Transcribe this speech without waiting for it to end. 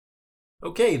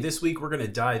Okay, this week we're going to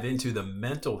dive into the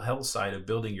mental health side of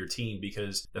building your team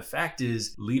because the fact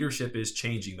is leadership is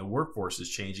changing, the workforce is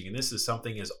changing, and this is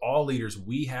something as all leaders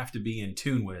we have to be in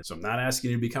tune with. So I'm not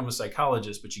asking you to become a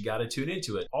psychologist, but you got to tune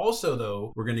into it. Also,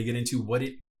 though, we're going to get into what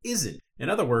it isn't. In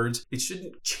other words, it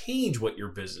shouldn't change what your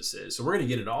business is. So we're going to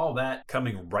get into all that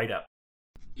coming right up.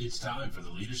 It's time for the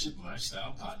Leadership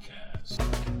Lifestyle Podcast.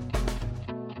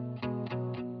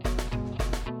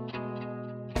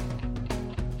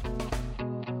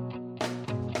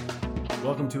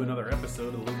 Welcome to another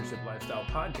episode of the Leadership Lifestyle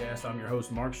Podcast. I'm your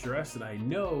host, Mark Stress, and I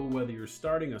know whether you're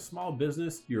starting a small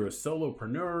business, you're a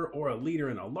solopreneur, or a leader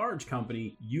in a large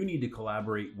company, you need to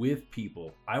collaborate with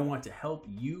people. I want to help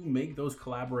you make those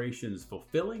collaborations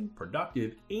fulfilling,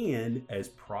 productive, and as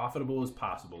profitable as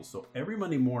possible. So every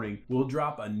Monday morning, we'll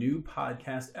drop a new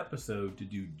podcast episode to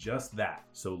do just that.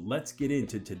 So let's get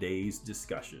into today's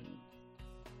discussion.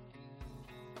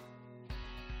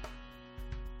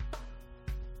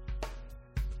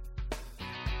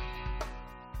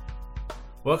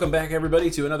 Welcome back, everybody,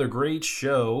 to another great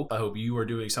show. I hope you are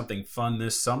doing something fun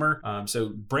this summer. So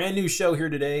brand new show here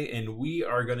today, and we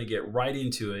are going to get right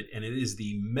into it. And it is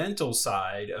the mental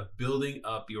side of building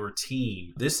up your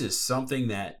team. This is something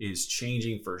that is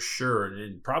changing for sure, and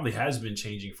it probably has been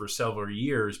changing for several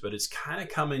years, but it's kind of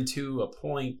coming to a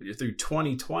point through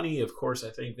 2020. Of course, I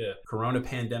think the corona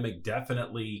pandemic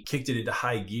definitely kicked it into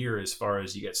high gear as far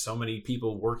as you get so many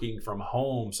people working from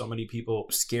home, so many people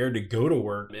scared to go to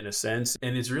work in a sense.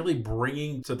 And it's really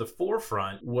bringing to the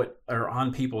forefront what are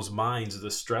on people's minds,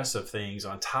 the stress of things,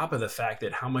 on top of the fact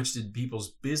that how much did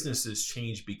people's businesses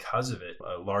change because of it.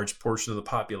 A large portion of the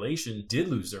population did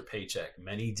lose their paycheck.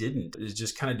 Many didn't. It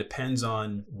just kind of depends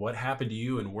on what happened to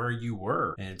you and where you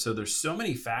were. And so there's so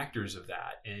many factors of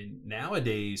that. And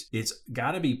nowadays, it's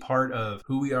got to be part of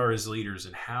who we are as leaders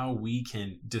and how we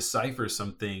can decipher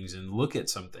some things and look at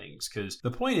some things. Because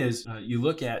the point is, you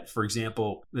look at, for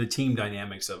example, the team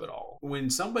dynamics of it all. When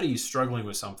somebody's struggling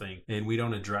with something and we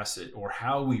don't address it or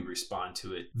how we respond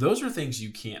to it, those are things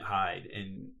you can't hide.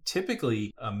 And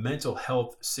typically a mental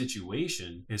health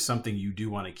situation is something you do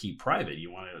want to keep private.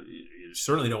 You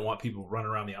certainly don't want people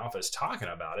running around the office talking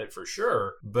about it, for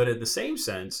sure. But at the same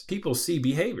sense, people see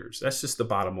behaviors. That's just the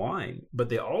bottom line. But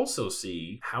they also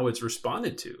see how it's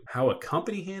responded to, how a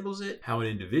company handles it, how an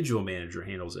individual manager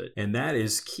handles it. And that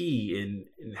is key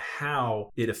in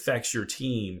how it affects your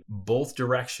team, both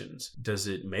directions. Does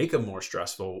it make them more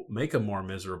stressful, make them more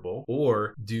miserable,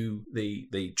 or do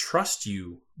they trust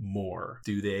you more?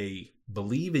 Do they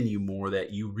believe in you more,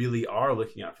 that you really are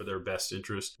looking out for their best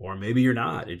interest? Or maybe you're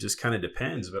not. It just kind of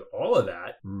depends. But all of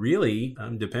that really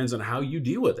depends on how you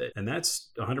deal with it. And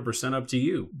that's 100% up to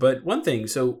you. But one thing,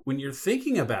 so when you're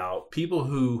thinking about people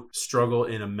who struggle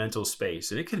in a mental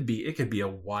space, and it could be a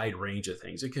wide range of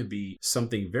things. It could be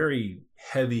something very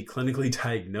heavy clinically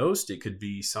diagnosed. It could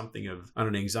be something on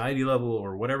an anxiety level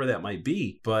or whatever that might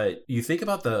be. But you think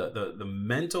about the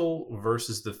mental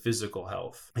versus the physical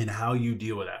health and how you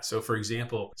deal with that. So for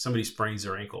example, somebody sprains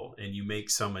their ankle and you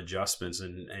make some adjustments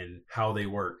and how they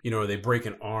work, or they break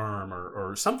an arm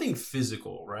or something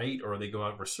physical, right? Or they go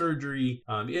out for surgery.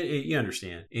 You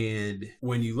understand. And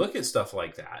when you look at stuff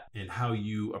like that and how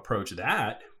you approach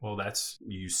that, well,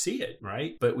 you see it,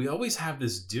 right? But we always have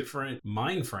this different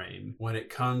mind frame when it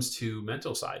comes to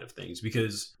mental side of things,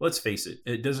 because let's face it,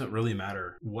 it doesn't really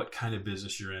matter what kind of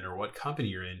business you're in or what company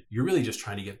you're in. You're really just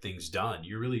trying to get things done.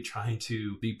 You're really trying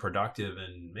to be productive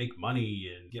and make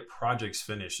money and get projects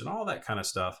finished and all that kind of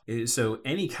stuff. So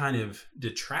any kind of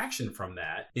detraction from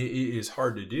that is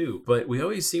hard to do. But we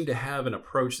always seem to have an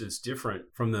approach that's different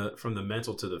from the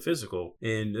mental to the physical.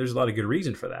 And there's a lot of good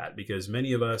reason for that, because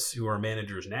many of us who are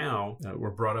managers now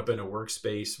were brought up in a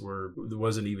workspace where it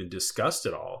wasn't even discussed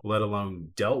at all, let alone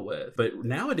dealt with. But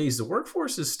nowadays, the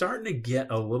workforce is starting to get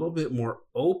a little bit more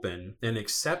open and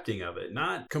accepting of it.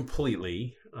 Not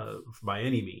completely by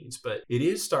any means, but it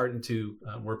is starting to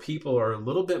where people are a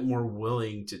little bit more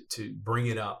willing to bring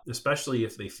it up, especially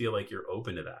if they feel like you're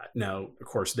open to that. Now, of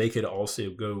course, they could also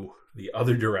go the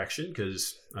other direction,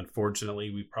 because unfortunately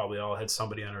we probably all had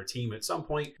somebody on our team at some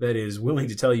point that is willing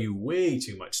to tell you way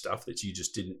too much stuff that you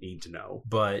just didn't need to know.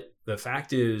 But the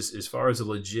fact is, as far as a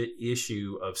legit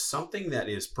issue of something that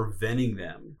is preventing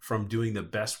them from doing the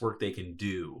best work they can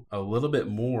do, a little bit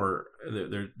more,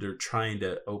 they're trying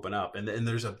to open up. And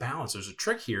there's a balance, there's a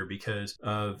trick here, because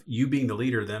of you being the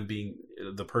leader, them being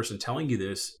the person telling you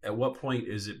this, at what point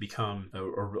is it become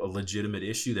a legitimate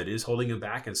issue that is holding them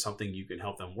back and something you can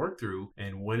help them work through?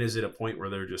 And when is it a point where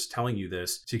they're just telling you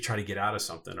this to try to get out of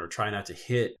something or try not to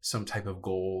hit some type of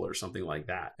goal or something like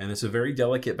that? And it's a very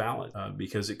delicate balance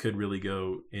because it could really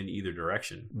go in either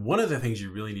direction. One of the things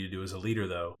you really need to do as a leader,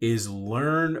 though, is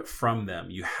learn from them.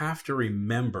 You have to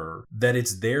remember that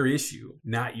it's their issue,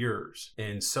 not yours.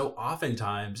 And so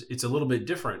oftentimes it's a little bit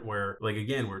different where, like,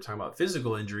 again, we're talking about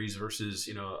physical injuries versus,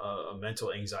 a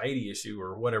mental anxiety issue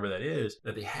or whatever that is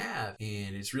that they have.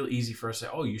 And it's really easy for us to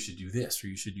say, oh, you should do this or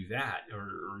you should do that.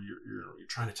 Or you're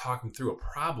trying to talk them through a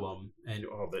problem and,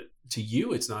 but to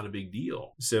you, it's not a big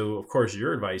deal. So, of course,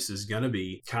 your advice is going to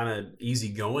be kind of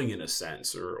easygoing in a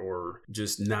sense or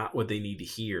just not what they need to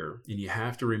hear. And you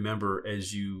have to remember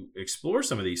as you explore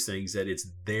some of these things that it's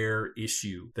their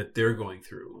issue that they're going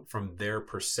through from their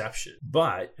perception.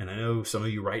 But, and I know some of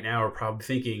you right now are probably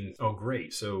thinking, oh,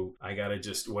 great, so I got to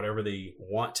just whatever they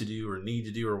want to do or need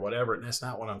to do or whatever. And that's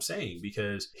not what I'm saying,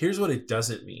 because here's what it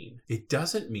doesn't mean. It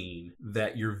doesn't mean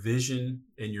that your vision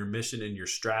and your mission and your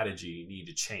strategy need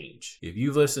to change. If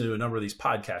you've listened to a number of these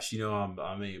podcasts,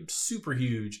 I'm super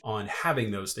huge on having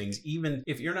those things. Even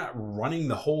if you're not running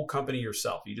the whole company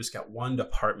yourself, you just got one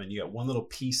department, you got one little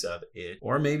piece of it,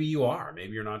 or maybe you are,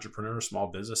 maybe you're an entrepreneur, small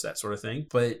business, that sort of thing.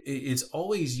 But it's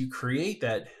always you create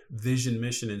that vision,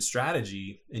 mission, and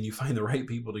strategy, and you find the right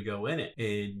people to go in it.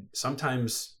 And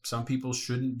sometimes some people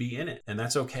shouldn't be in it, and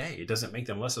that's okay. It doesn't make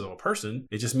them less of a person.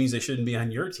 It just means they shouldn't be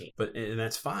on your team. And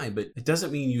that's fine. But it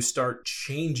doesn't mean you start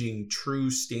changing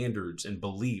true standards and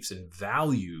beliefs and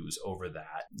values over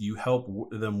that. You help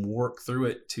them work through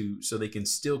it so they can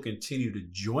still continue to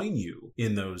join you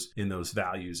in those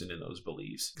values and in those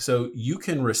beliefs. So you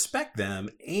can respect them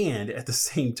and at the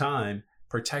same time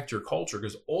protect your culture,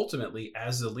 because ultimately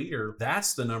as a leader,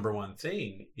 that's the number one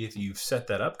thing, if you've set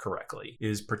that up correctly,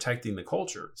 is protecting the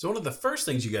culture. So one of the first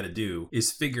things you got to do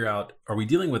is figure out, are we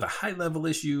dealing with a high level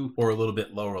issue or a little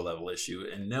bit lower level issue?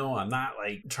 And no, I'm not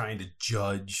like trying to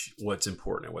judge what's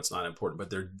important and what's not important, but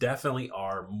there definitely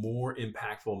are more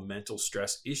impactful mental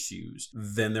stress issues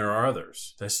than there are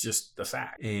others. That's just the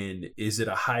fact. And is it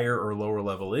a higher or lower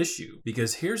level issue?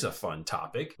 Because here's a fun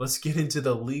topic. Let's get into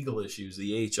the legal issues,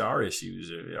 the HR issues.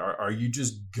 Are you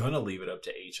just gonna leave it up to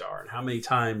HR? And how many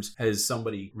times has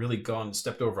somebody really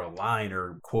stepped over a line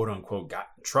or quote unquote got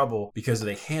in trouble because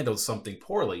they handled something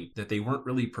poorly that they weren't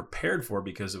really prepared for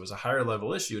because it was a higher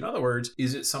level issue? In other words,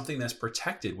 is it something that's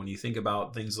protected when you think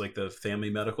about things like the Family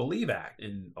Medical Leave Act?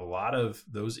 And a lot of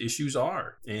those issues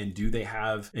are. And do they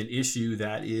have an issue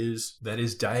that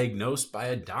is diagnosed by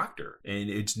a doctor? And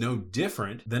it's no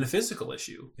different than a physical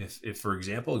issue. If for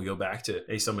example, you go back to,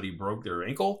 hey, somebody broke their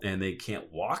ankle and they can't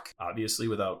walk, obviously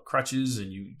without crutches,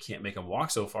 and you can't make them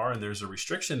walk so far, and there's a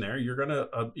restriction there, you're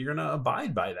gonna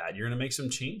abide by that. You're gonna make some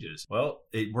changes. Well,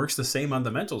 it works the same on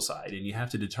the mental side, and you have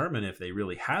to determine if they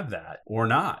really have that or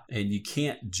not. And you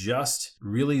can't just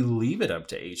really leave it up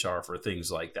to HR for things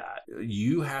like that.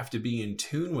 You have to be in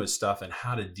tune with stuff and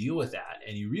how to deal with that.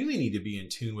 And you really need to be in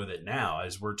tune with it now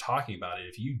as we're talking about it.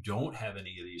 If you don't have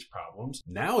any of these problems,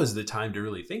 now is the time to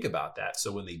really think about that.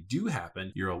 So when they do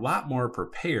happen, you're a lot more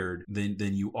prepared than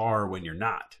you are when you're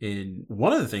not. And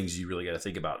one of the things you really got to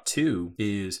think about too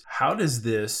is, how does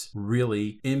this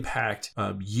really impact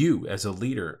you as a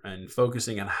leader, and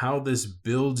focusing on how this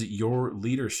builds your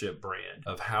leadership brand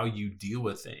of how you deal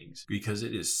with things, because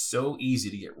it is so easy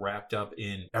to get wrapped up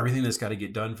in everything that's got to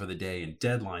get done for the day and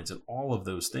deadlines and all of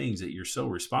those things that you're so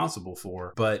responsible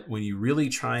for. But when you're really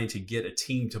trying to get a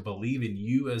team to believe in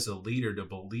you as a leader, to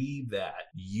believe that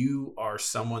you are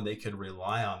someone they can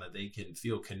rely on, that they can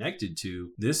feel connected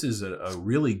to, this is a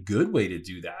really good way to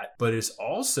do that. But it's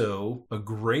also a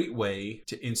great way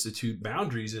to institute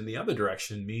boundaries in the other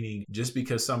direction, meaning just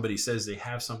because somebody says they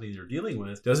have something they're dealing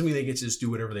with doesn't mean they get to just do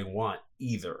whatever they want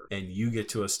either. And you get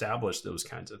to establish those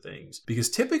kinds of things. Because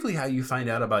typically how you find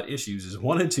out about issues is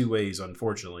one of two ways,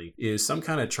 unfortunately, is some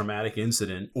kind of traumatic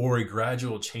incident or a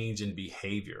gradual change in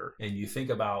behavior. And you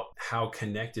think about how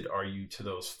connected are you to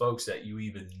those folks that you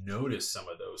even notice some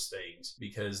of those things.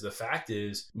 Because the fact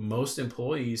is, most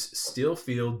employees still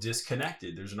feel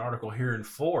disconnected. There's an article here in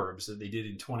Forbes that they did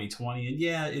in 2020, and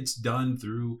yeah, it's done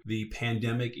through the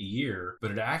pandemic year, but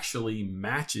it actually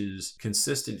matches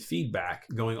consistent feedback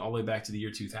going all the way back to to the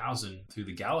year 2000 through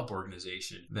the Gallup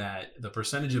organization that the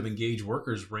percentage of engaged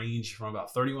workers range from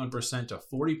about 31% to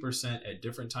 40% at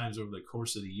different times over the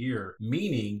course of the year,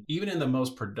 meaning even in the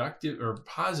most productive or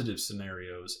positive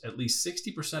scenarios, at least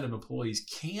 60% of employees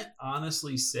can't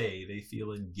honestly say they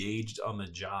feel engaged on the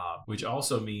job, which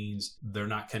also means they're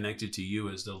not connected to you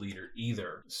as the leader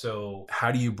either. So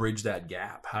how do you bridge that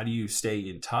gap? How do you stay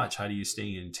in touch? How do you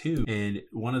stay in tune? And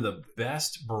one of the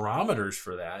best barometers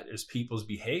for that is people's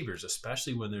behaviors,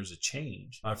 especially when there's a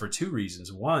change, for two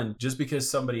reasons. One, just because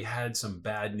somebody had some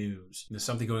bad news, there's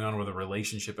something going on with a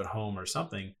relationship at home or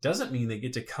something, doesn't mean they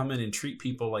get to come in and treat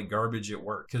people like garbage at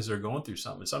work because they're going through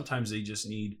something. Sometimes they just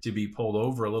need to be pulled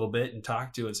over a little bit and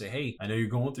talked to and say, hey, I know you're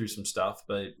going through some stuff,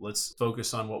 but let's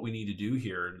focus on what we need to do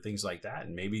here and things like that.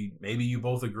 And maybe you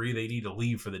both agree they need to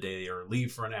leave for the day or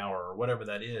leave for an hour or whatever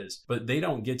that is, but they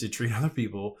don't get to treat other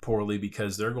people poorly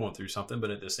because they're going through something.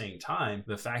 But at the same time,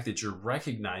 the fact that you're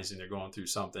recognizing they're going through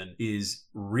something is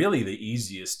really the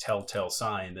easiest telltale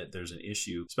sign that there's an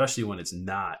issue, especially when it's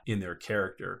not in their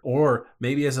character. Or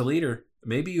maybe as a leader,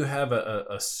 maybe you have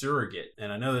a surrogate,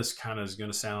 and I know this kind of is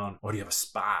going to sound, do you have a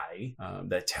spy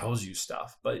that tells you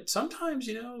stuff? But sometimes,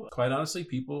 quite honestly,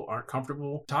 people aren't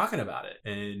comfortable talking about it,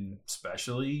 and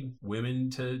especially women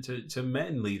to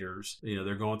men leaders.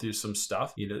 They're going through some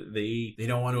stuff. They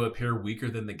don't want to appear weaker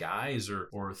than the guys,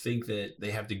 or think that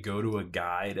they have to go to a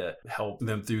guy to help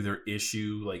them through their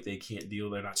issue, like they can't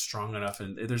deal, they're not strong enough,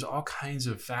 and there's all kinds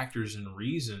of factors and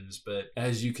reasons. But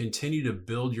as you continue to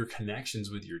build your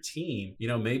connections with your team,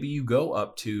 maybe you go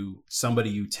up to somebody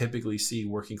you typically see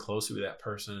working closely with that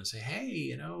person and say,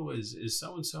 hey, is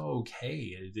so-and-so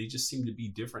okay? They just seem to be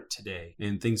different today,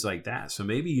 and things like that. So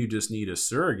maybe you just need a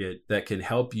surrogate that can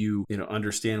help you,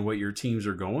 understand what your teams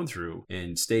are going through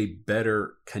and stay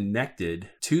better connected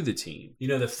to the team.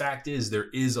 The fact is there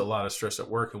is a lot of stress at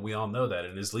work, and we all know that.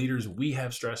 And as leaders, we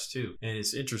have stress too. And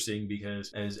it's interesting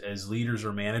because as leaders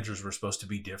or managers, we're supposed to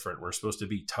be different. We're supposed to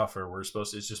be tougher.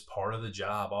 It's just part of the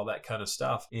job, all that kind of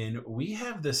stuff. And we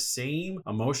have the same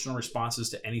emotional responses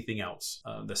to anything else,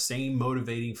 the same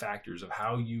motivating factors of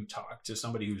how you talk to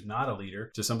somebody who's not a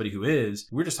leader to somebody who is.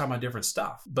 We're just talking about different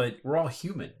stuff, but we're all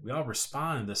human. We all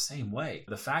respond the same way.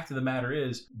 The fact of the matter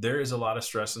is there is a lot of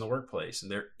stress in the workplace,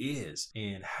 and there is.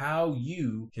 And how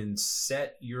you can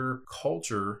set your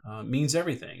culture means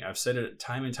everything. I've said it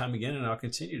time and time again, and I'll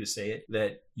continue to say it,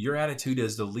 that your attitude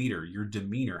as the leader, your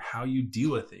demeanor, how you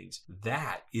deal with things,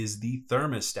 that is the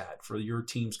thermostat for your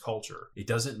team's culture. It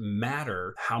doesn't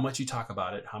matter how much you talk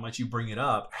about it, how much you bring it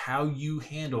up, how you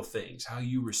handle things, how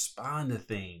you respond to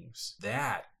things.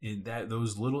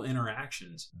 Those little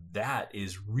interactions, that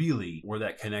is really where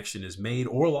that connection is made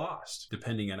or lost,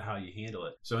 depending on how you handle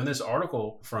it. So in this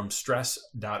article from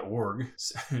stress.org,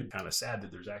 kind of sad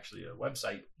that there's actually a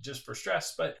website just for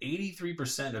stress, but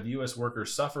 83% of U.S.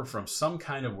 workers suffer from some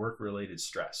kind of work-related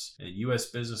stress. And U.S.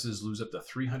 businesses lose up to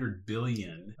 $300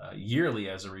 billion yearly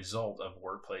as a result of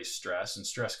workplace stress. And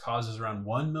stress causes around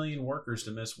 1 million workers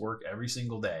to miss work every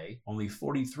single day. Only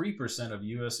 43% of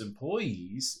U.S.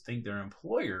 employees think their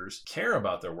employers care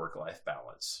about their work-life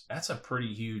balance. That's a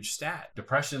pretty huge stat.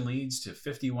 Depression leads to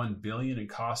 $51 billion in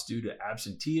costs due to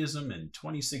absenteeism and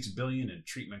 $26 billion in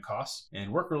treatment costs.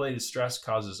 And work-related stress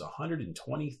causes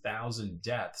 120,000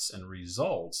 deaths and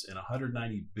results in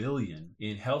 $190 billion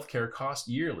in healthcare costs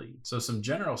yearly. So some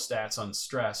general stats on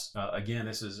stress. Again,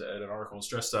 this is an article on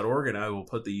stress.org, and I will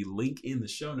put the link in the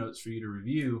show notes for you to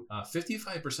review.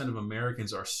 55% of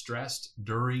Americans are stressed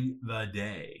during the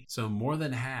day. So more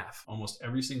than half, almost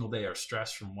every single day, are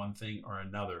stressed from one thing or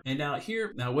another. And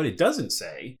now what it doesn't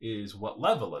say is what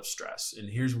level of stress. And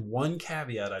here's one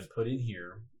caveat I'd put in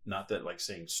here. Not that like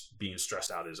saying being stressed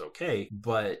out is okay,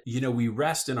 but we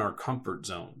rest in our comfort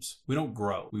zones. We don't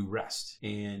grow, we rest.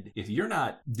 And if you're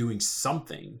not doing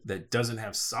something that doesn't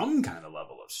have some kind of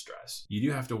level of stress, you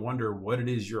do have to wonder what it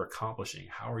is you're accomplishing.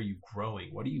 How are you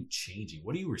growing? What are you changing?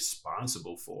 What are you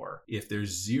responsible for if there's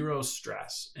zero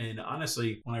stress? And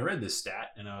honestly, when I read this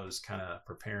stat and I was kind of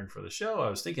preparing for the show,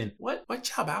 I was thinking, what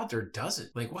job out there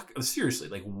doesn't?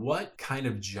 What kind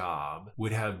of job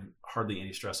would have hardly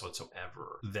any stress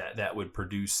whatsoever that would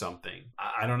produce something?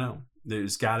 I don't know.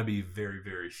 There's got to be very,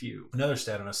 very few. Another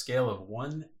stat, on a scale of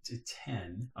 1 to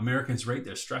 10, Americans rate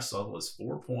their stress level as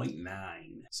 4.9.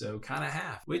 So kind of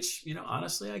half, which,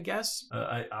 honestly, I guess,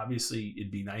 obviously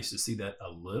it'd be nice to see that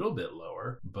a little bit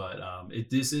lower, but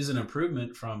this is an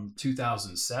improvement from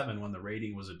 2007 when the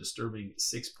rating was a disturbing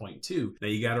 6.2. Now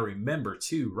you got to remember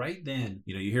too, right then,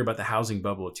 you hear about the housing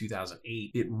bubble of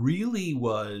 2008. It really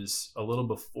was a little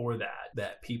before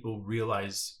that people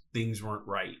realized things weren't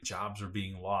right. Jobs were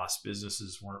being lost.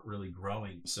 Businesses weren't really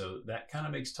growing. So that kind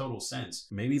of makes total sense.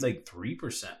 Maybe like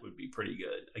 3% would be pretty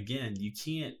good. Again, you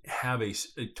can't have a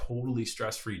totally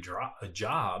stress-free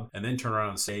job and then turn around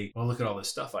and say, well, look at all this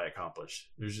stuff I accomplished.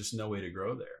 There's just no way to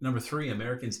grow there. Number 3,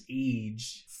 Americans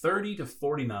age 30 to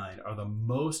 49 are the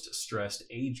most stressed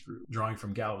age group. Drawing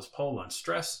from Gallup's poll on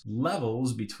stress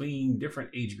levels between different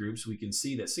age groups, we can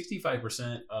see that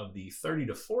 65% of the 30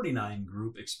 to 49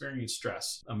 group experience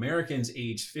stress. Americans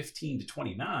aged 15 to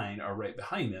 29 are right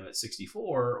behind them at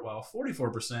 64, while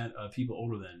 44% of people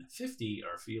older than 50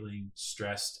 are feeling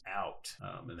stressed out.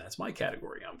 And that's my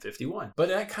category. I'm 51. But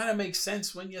that kind of makes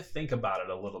sense when you think about it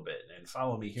a little bit. And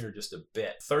follow me here just a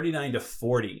bit. 39 to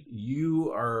 40,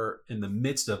 you are in the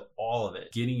midst of all of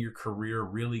it, getting your career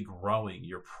really growing.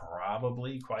 You're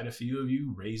probably, quite a few of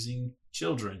you, raising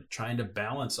children, trying to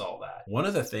balance all that. One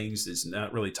of the things that's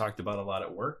not really talked about a lot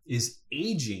at work is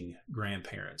aging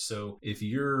grandparents. So if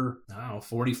you're,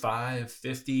 45,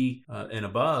 50 and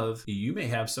above, you may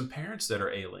have some parents that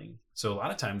are ailing. So a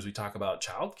lot of times we talk about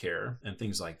childcare and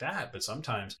things like that, but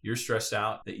sometimes you're stressed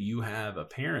out that you have a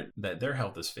parent that their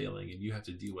health is failing and you have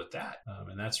to deal with that.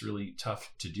 And that's really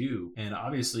tough to do. And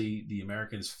obviously the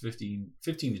Americans 15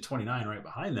 to 29 right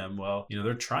behind them, well,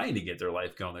 they're trying to get their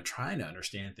life going. They're trying to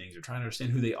understand things. They're trying to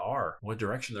understand who they are, what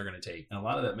direction they're going to take. And a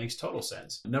lot of that makes total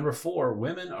sense. Number 4,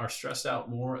 women are stressed out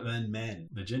more than men.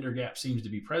 The gender gap seems to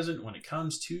be present when it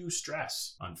comes to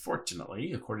stress.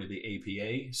 Unfortunately, according to the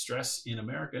APA, stress in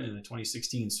America in the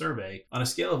 2016 survey, on a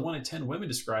scale of 1 to 10, women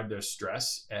described their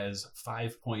stress as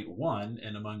 5.1,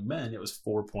 and among men, it was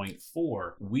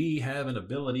 4.4. We have an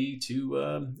ability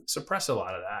to suppress a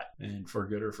lot of that. And for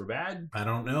good or for bad, I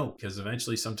don't know, because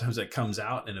eventually sometimes that comes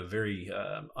out in a very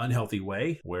unhealthy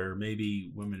way where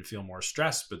maybe women feel more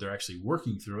stressed, but they're actually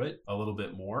working through it a little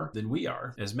bit more than we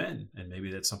are as men. And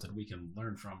maybe that's something we can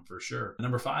learn from for sure.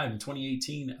 Number 5, in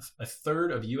 2018, a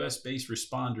third of US-based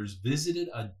responders visited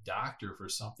a doctor for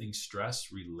something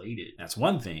stress related. That's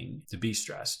one thing to be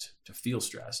stressed, to feel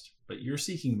stressed, but you're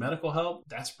seeking medical help,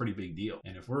 that's a pretty big deal.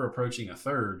 And if we're approaching a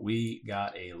third, we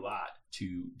got a lot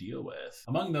to deal with.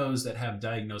 Among those that have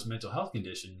diagnosed mental health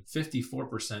condition,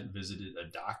 54% visited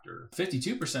a doctor.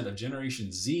 52% of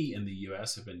Generation Z in the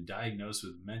US have been diagnosed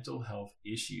with mental health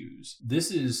issues.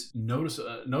 This is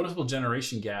noticeable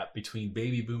generation gap between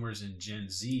baby boomers and Gen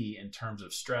Z in terms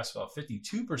of stress. While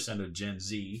 52% of Gen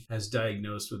Z has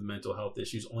diagnosed with mental health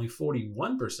issues, only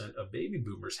 41% of baby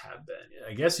boomers have been.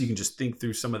 I guess you can just think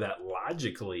through some of that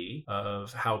logically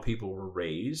of how people were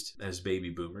raised as baby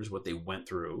boomers, what they went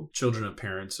through. Children of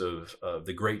parents of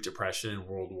the Great Depression and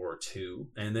World War II,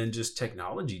 and then just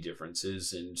technology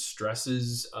differences and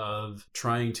stresses of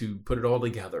trying to put it all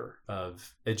together,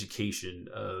 of education,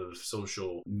 of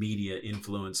social media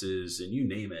influences, and you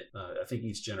name it. I think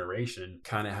each generation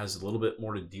kind of has a little bit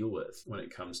more to deal with when it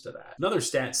comes to that. Another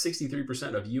stat,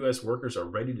 63% of U.S. workers are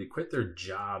ready to quit their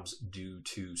jobs due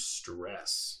to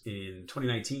stress. In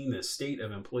 2019, the State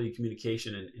of Employee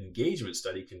Communication and Engagement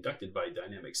study conducted by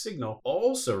Dynamic Signal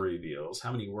also revealed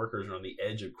how many workers are on the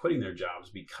edge of quitting their jobs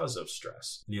because of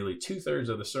stress. Nearly 2/3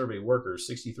 of the survey workers,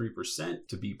 63%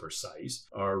 to be precise,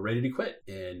 are ready to quit,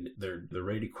 and they're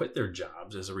ready to quit their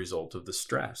jobs as a result of the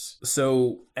stress.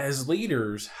 So as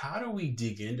leaders, how do we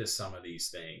dig into some of these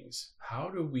things? How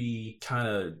do we kind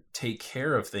of take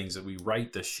care of things, that we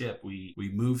right the ship, we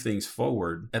move things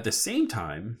forward? At the same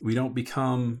time, we don't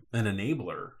become an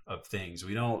enabler of things.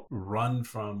 We don't run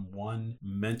from one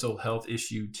mental health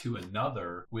issue to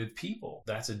another with people.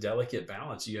 That's a delicate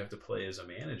balance you have to play as a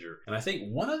manager. And I think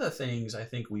one of the things I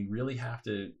think we really have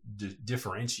to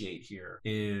differentiate here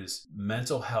is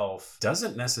mental health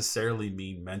doesn't necessarily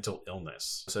mean mental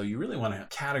illness. So you really want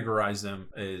to categorize them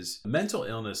as mental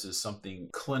illness is something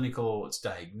clinical, it's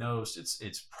diagnosed,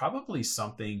 it's probably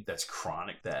something that's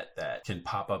chronic that can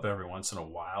pop up every once in a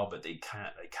while, but they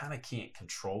kind of can't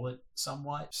control it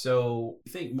somewhat. So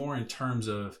think more in terms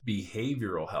of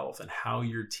behavioral health and how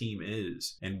your team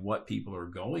is and what people are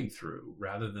going through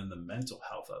rather than the mental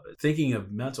health of it. Thinking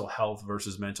of mental health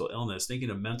versus mental illness, thinking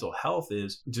of mental health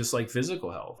is just like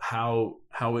physical health. How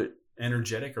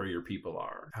energetic are your people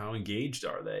are? How engaged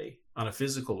are they? On a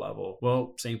physical level,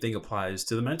 well, same thing applies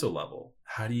to the mental level.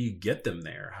 How do you get them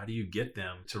there? How do you get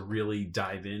them to really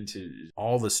dive into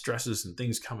all the stresses and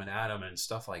things coming at them and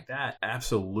stuff like that?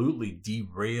 Absolutely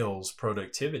derails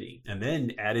productivity. And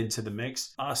then add into the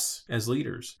mix us as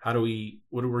leaders. What are we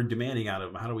demanding out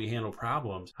of them? How do we handle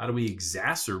problems? How do we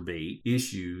exacerbate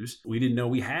issues we didn't know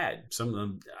we had? Some of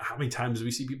them, how many times do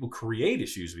we see people create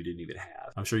issues we didn't even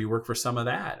have? I'm sure you work for some of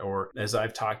that. Or as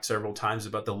I've talked several times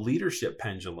about the leadership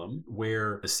pendulum,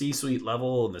 where the C-suite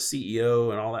level and the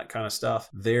CEO and all that kind of stuff,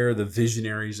 they're the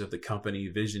visionaries of the company,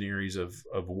 visionaries of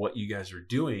what you guys are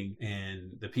doing.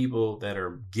 And the people that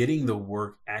are getting the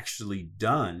work actually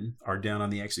done are down on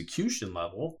the execution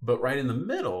level. But right in the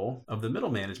middle of the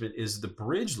middle management is the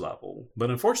bridge level. But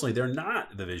unfortunately, they're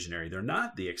not the visionary. They're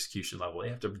not the execution level. They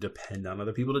have to depend on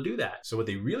other people to do that. So what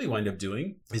they really wind up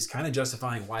doing is kind of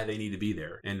justifying why they need to be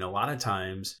there. And a lot of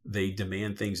times they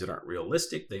demand things that aren't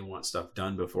realistic. They want stuff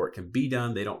done before it can be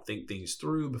done. They don't think things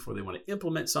through before they want to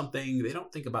implement something. They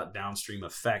don't think about downstream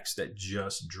effects that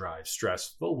just drive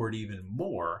stress forward even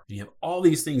more. You have all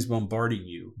these things bombarding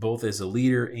you, both as a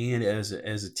leader and as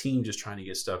a team just trying to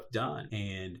get stuff done.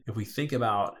 And if we think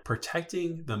about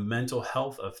protecting the mental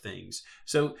health of things,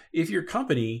 so if your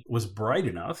company was bright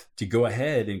enough to go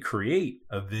ahead and create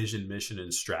a vision, mission,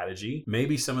 and strategy,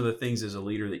 maybe some of the things as a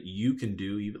leader that you can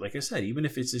do, like I said, even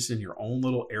if it's just in your own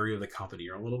little area of the company,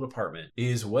 your own little department,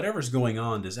 is whatever's going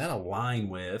on, does that align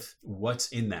with what's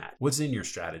in that? What's in your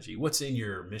strategy? What's in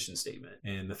your mission statement?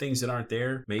 And the things that aren't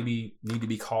there maybe need to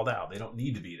be called out. They don't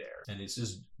need to be there. And it's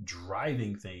just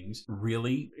driving things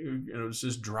really, it's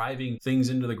just driving things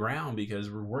into the ground because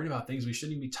we're worried about things we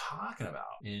shouldn't even be talking about.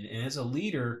 And as a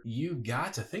leader, you've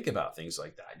got to think about things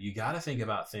like that. You got to think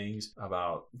about things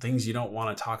you don't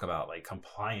want to talk about, like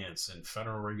compliance and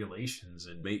federal regulations.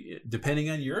 And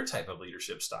depending on your type of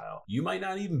leadership style, you might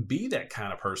not even be that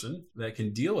kind of person that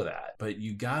can deal with that. But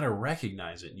you got to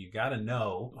recognize it. And you got to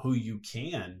know who you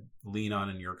can lean on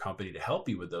in your company to help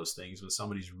you with those things when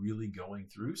somebody's really going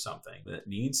through something that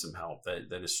needs some help,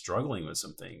 that is struggling with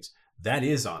some things. That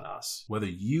is on us. Whether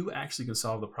you actually can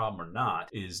solve the problem or not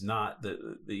is not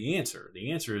the answer.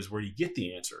 The answer is where you get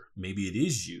the answer. Maybe it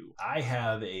is you. I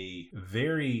have a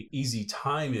very easy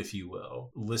time, if you will,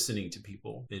 listening to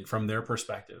people and from their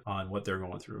perspective on what they're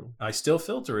going through. I still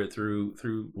filter it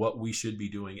through what we should be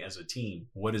doing as a team.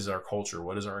 What is our culture?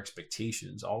 What is our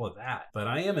expectations? All of that. But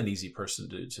I am an easy person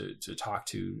to talk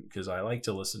to because I like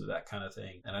to listen to that kind of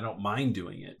thing and I don't mind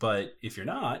doing it. But if you're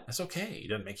not, that's okay. It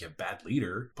doesn't make you a bad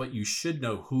leader, but you should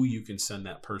know who you can send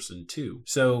that person to.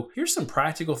 So here's some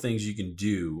practical things you can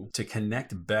do to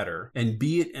connect better and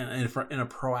be it in a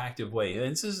proactive way.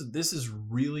 And this is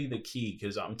really the key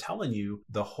because I'm telling you,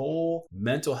 the whole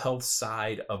mental health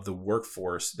side of the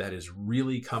workforce that is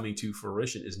really coming to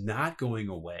fruition is not going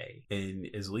away. And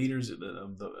as leaders,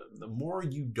 the more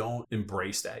you don't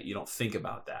embrace that, you don't think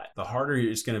about that, the harder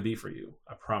it's going to be for you.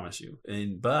 I promise you.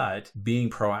 But being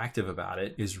proactive about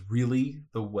it is really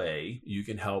the way you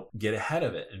can help get ahead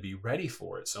of it and be ready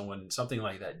for it. So when something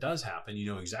like that does happen,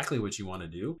 you know exactly what you want to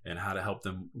do and how to help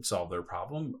them solve their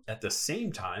problem. At the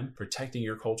same time, protecting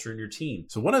your culture and your team.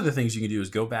 So one of the things you can do is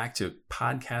go back to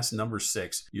podcast number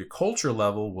 6. Your culture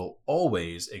level will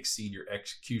always exceed your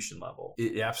execution level.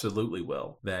 It absolutely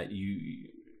will. That you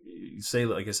say,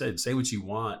 like I said, say what you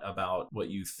want about what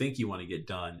you think you want to get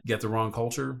done. Get the wrong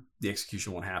culture, the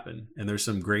execution won't happen. And there's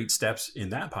some great steps in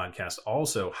that podcast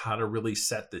also, how to really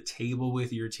set the table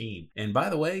with your team. And by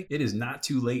the way, it is not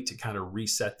too late to kind of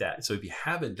reset that. So if you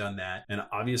haven't done that, and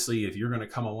obviously if you're going to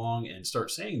come along and start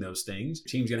saying those things,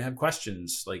 your team's going to have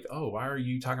questions like, oh, why are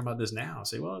you talking about this now?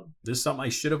 Say, well, this is something I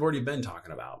should have already been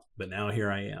talking about, but now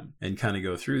here I am, and kind of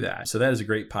go through that. So that is a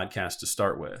great podcast to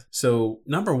start with. So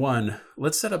number 1,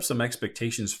 let's set up some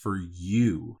expectations for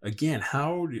you. Again,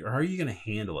 how are you going to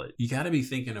handle it? You got to be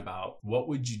thinking about what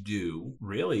would you do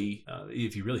really,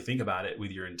 if you really think about it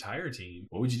with your entire team,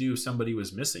 what would you do if somebody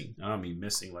was missing? I don't mean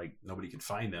missing like nobody could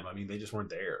find them. I mean, they just weren't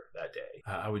there that day.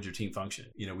 How would your team function?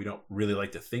 You know, we don't really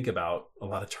like to think about a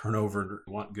lot of turnover,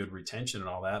 we want good retention and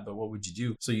all that, but what would you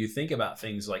do? So you think about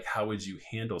things like, how would you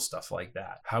handle stuff like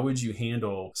that? How would you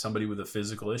handle somebody with a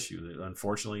physical issue that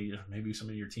unfortunately, maybe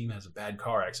somebody in your team has a bad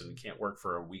car accident and can't work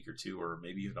for a week or 2 or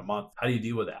maybe even a month? How do you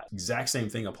deal with that? Exact same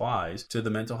thing applies to the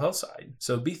mental health side.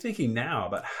 So be thinking now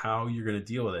about how you're going to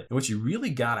deal with it. And what you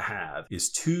really got to have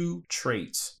is 2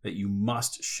 traits that you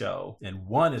must show. And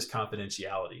one is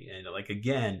confidentiality. And like,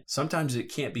 again, sometimes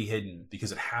it can't be hidden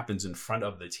because it happens in front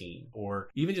of the team, or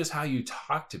even just how you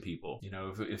talk to people. You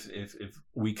know, if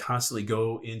we constantly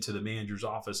go into the manager's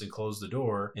office and close the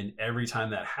door, and every time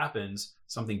that happens,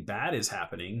 something bad is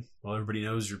happening, well, everybody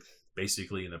knows you're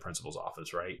basically in the principal's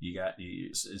office, right?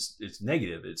 It's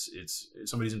negative. It's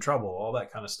somebody's in trouble, all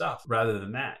that kind of stuff, rather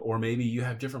than that. Or maybe you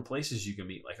have different places you can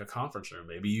meet, like a conference room.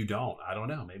 Maybe you don't. I don't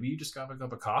know. Maybe you just got a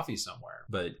cup of coffee somewhere.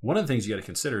 But one of the things you got to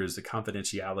consider is the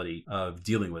confidentiality of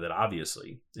dealing with it,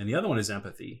 obviously. And the other one is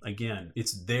empathy. Again,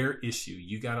 it's their issue.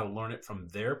 You got to learn it from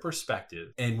their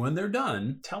perspective. And when they're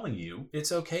done telling you,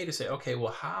 it's okay to say, okay,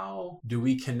 well, how do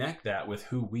we connect that with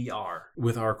who we are,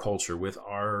 with our culture, with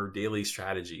our daily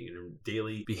strategy? your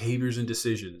daily behaviors and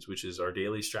decisions, which is our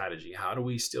daily strategy. How do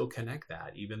we still connect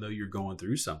that even though you're going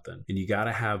through something? And you got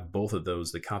to have both of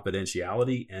those, the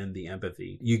confidentiality and the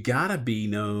empathy. You got to be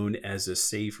known as a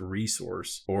safe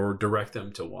resource, or direct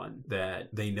them to one that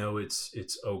they know it's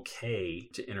okay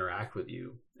to interact with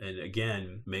you. And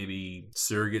again, maybe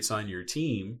surrogates on your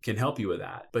team can help you with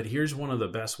that. But here's one of the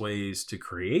best ways to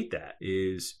create that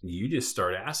is you just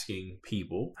start asking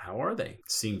people, how are they?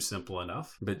 Seems simple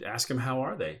enough, but ask them, how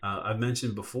are they? I've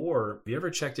mentioned before, have you ever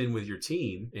checked in with your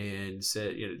team and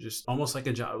said, just almost like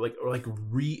a job, like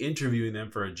re-interviewing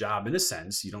them for a job in a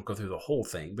sense. You don't go through the whole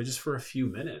thing, but just for a few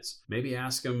minutes, maybe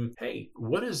ask them, hey,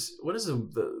 what is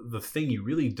the thing you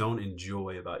really don't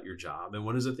enjoy about your job? And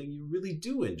what is the thing you really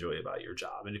do enjoy about your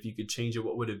job? And if you could change it,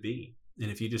 what would it be? And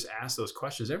if you just ask those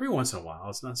questions every once in a while,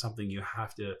 it's not something you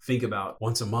have to think about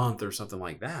once a month or something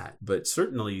like that. But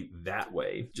certainly that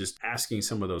way, just asking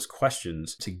some of those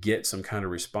questions to get some kind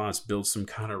of response, build some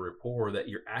kind of rapport that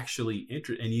you're actually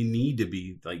interested. And you need to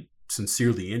be like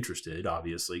sincerely interested,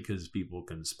 obviously, because people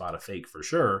can spot a fake for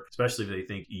sure, especially if they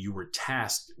think you were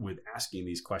tasked with asking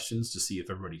these questions to see if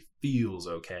everybody feels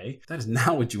okay. That is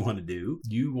not what you want to do.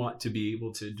 You want to be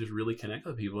able to just really connect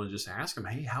with people and just ask them,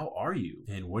 hey, how are you?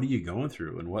 And what are you going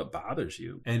through? And what bothers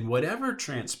you? And whatever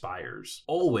transpires,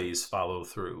 always follow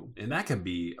through. And that can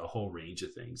be a whole range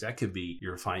of things. That could be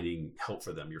you're finding help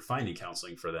for them, you're finding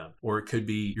counseling for them, or it could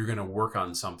be you're going to work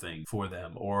on something for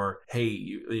them, or hey,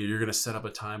 you're going to set up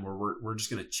a time where we're just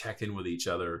going to check in with each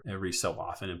other every so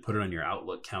often and put it on your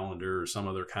Outlook calendar or some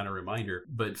other kind of reminder.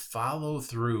 But follow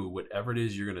through whatever it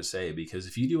is you're going to say, because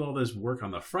if you do all this work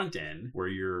on the front end where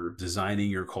you're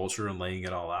designing your culture and laying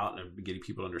it all out and getting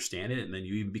people to understand it, and then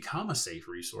you even become a safe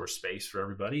resource space for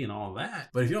everybody and all of that,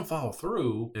 but if you don't follow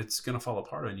through, it's going to fall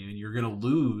apart on you and you're going to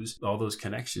lose all those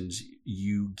connections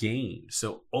you gained.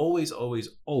 So always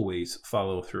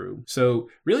follow through. So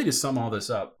really, to sum all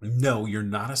this up, no, you're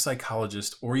not a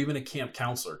psychologist or even a camp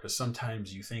counselor, because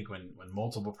sometimes you think when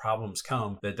multiple problems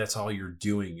come that's all you're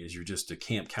doing is you're just a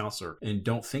camp counselor, and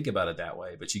don't think about it that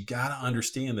way. But you got to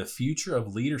understand the future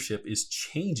of leadership is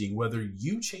changing whether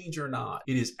you change or not.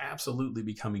 It is absolutely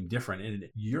becoming different, and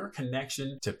your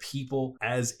connection to people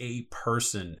as a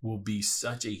person will be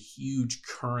such a huge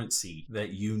currency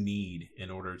that you need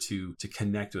in order to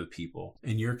connect with people.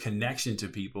 And your connection to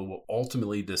people will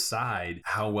ultimately decide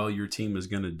how well your team is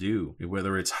going to do,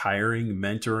 whether it's hiring,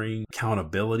 mentoring,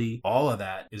 accountability. All of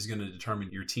that is going to determine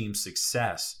your team's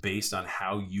success based on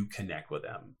how you connect with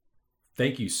them.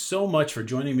 Thank you so much for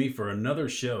joining me for another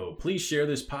show. Please share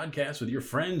this podcast with your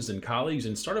friends and colleagues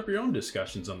and start up your own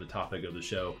discussions on the topic of the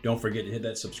show. Don't forget to hit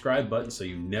that subscribe button so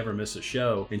you never miss a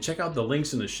show. And check out the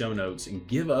links in the show notes and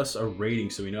give us a rating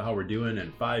so we know how we're doing,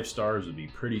 and 5 stars would be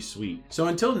pretty sweet. So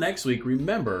until next week,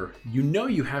 remember,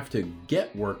 you have to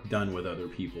get work done with other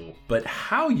people, but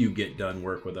how you get done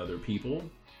work with other people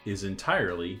is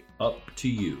entirely up to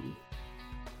you.